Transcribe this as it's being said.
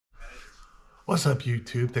What's up,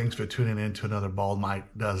 YouTube? Thanks for tuning in to another Bald Mike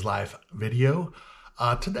Does Life video.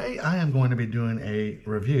 Today I am going to be doing a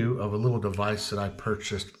review of a little device that I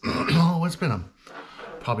purchased. Oh, it's been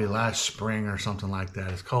probably last spring or something like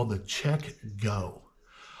that. It's called the Check Go.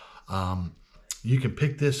 You can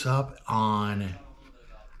pick this up on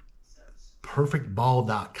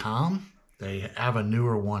perfectball.com. They have a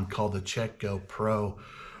newer one called the Check Go Pro,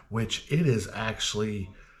 which it is actually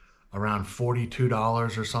around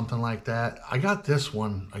 $42 or something like that. I got this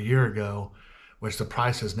one a year ago, which the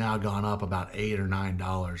price has now gone up about $8 or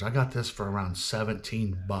 $9. I got this for around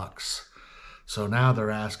 17 bucks. So now they're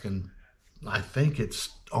asking, I think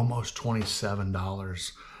it's almost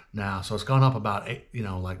 $27 now. So it's gone up about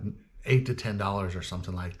like $8 to $10 or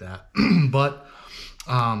something like that. But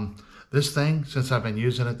this thing, since I've been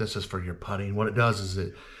using it, this is for your putting. What it does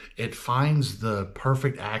is it finds the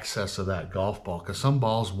perfect access of that golf ball, because some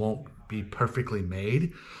balls won't be perfectly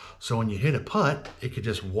made. So when you hit a putt, it could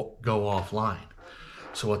just go offline.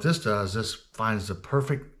 So what this does, this finds the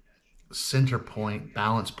perfect center point,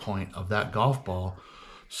 balance point of that golf ball.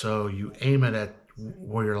 So you aim it at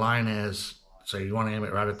where your line is. So you want to aim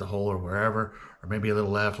it right at the hole or wherever, or maybe a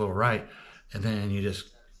little left, a little right. And then you just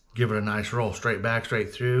give it a nice roll, straight back,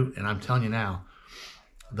 straight through. And I'm telling you now,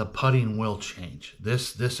 the putting will change.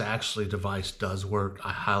 This device does work.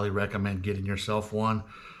 I highly recommend getting yourself one,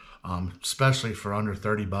 especially for under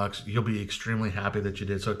 30 bucks. You'll be extremely happy that you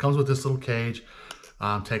did. So it comes with this little cage,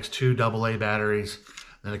 takes 2 AA batteries,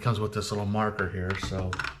 then it comes with this little marker here. So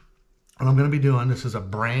what I'm gonna be doing, this is a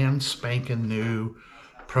brand spanking new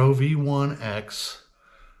Pro V1X,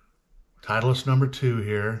 Titleist number 2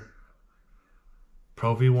 here.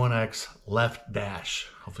 Pro V1X left dash.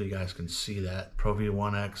 Hopefully you guys can see that. Pro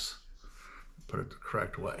V1X, put it the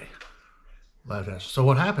correct way. Left dash. So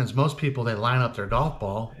what happens, most people, they line up their golf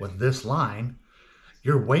ball with this line.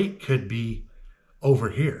 Your weight could be over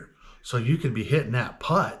here. So you could be hitting that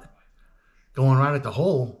putt, going right at the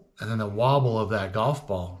hole, and then the wobble of that golf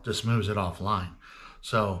ball just moves it offline.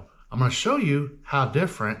 So I'm going to show you how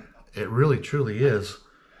different it really truly is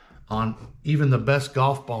on even the best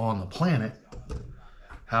golf ball on the planet,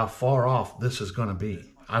 how far off this is going to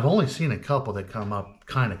be. I've only seen a couple that come up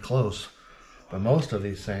kind of close, but most of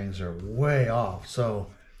these things are way off. So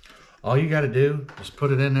all you got to do is put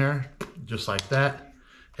it in there just like that,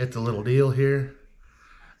 hit the little deal here,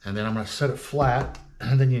 and then I'm going to set it flat,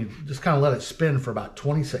 and then you just kind of let it spin for about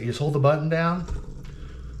 20 seconds. You just hold the button down.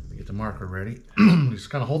 Get the marker ready. You just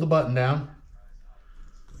kind of hold the button down.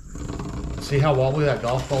 See how wobbly that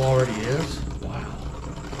golf ball already is? Wow.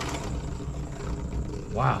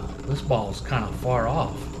 Wow, this ball is kind of far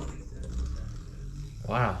off.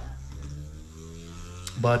 Wow.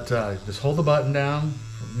 But just hold the button down,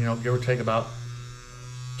 give or take about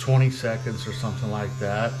 20 seconds or something like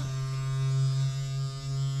that.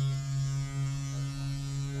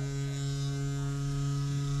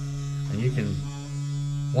 And you can,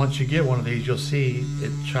 once you get one of these, you'll see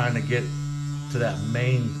it trying to get to that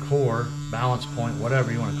main core, balance point,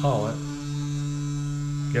 whatever you want to call it.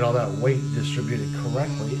 Get all that weight distributed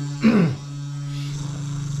correctly. And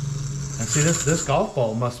see, this golf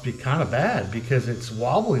ball must be kind of bad because it's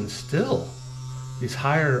wobbling still. These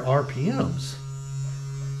higher RPMs.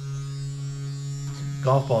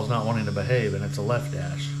 Golf ball's not wanting to behave, and it's a left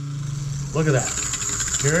dash. Look at that.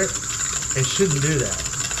 Hear it? It shouldn't do that.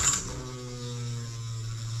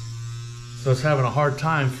 So it's having a hard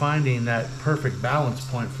time finding that perfect balance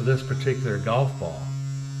point for this particular golf ball.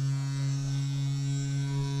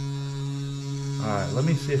 All right, let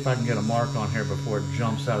me see if I can get a mark on here before it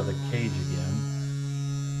jumps out of the cage again.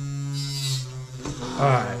 All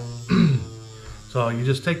right, so you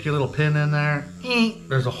just take your little pin in there.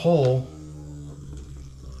 There's a hole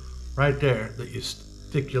right there that you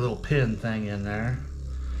stick your little pin thing in there.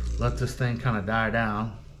 Let this thing kind of die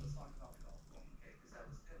down.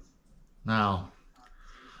 Now,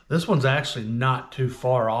 this one's actually not too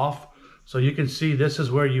far off. So you can see this is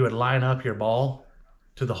where you would line up your ball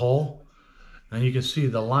to the hole. And you can see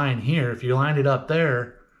the line here. If you lined it up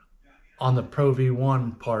there on the Pro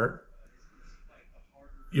V1 part,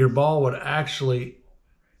 your ball would actually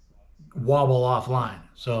wobble offline.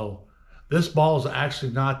 So this ball is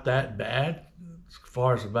actually not that bad, as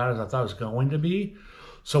far as bad as I thought it was going to be.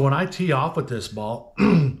 So when I tee off with this ball,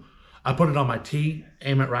 I put it on my tee,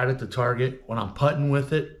 aim it right at the target. When I'm putting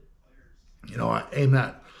with it, I aim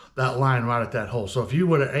that line right at that hole. So if you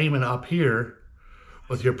were to aim it up here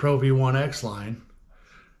with your Pro V1X line,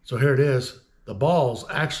 so here it is, the ball's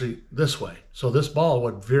actually this way. So this ball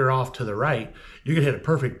would veer off to the right. You could hit a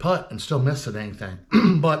perfect putt and still miss the dang thing.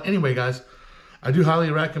 But anyway, guys, I do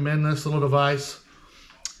highly recommend this little device.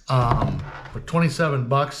 For 27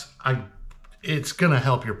 bucks, it's gonna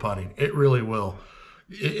help your putting. It really will.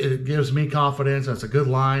 It gives me confidence. It's a good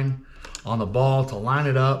line on the ball to line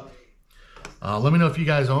it up. Let me know if you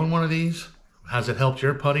guys own one of these. Has it helped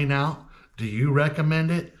your putting out? Do you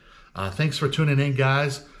recommend it? Thanks for tuning in,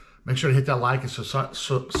 guys. Make sure to hit that like and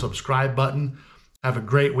subscribe button. Have a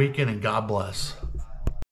great weekend, and God bless.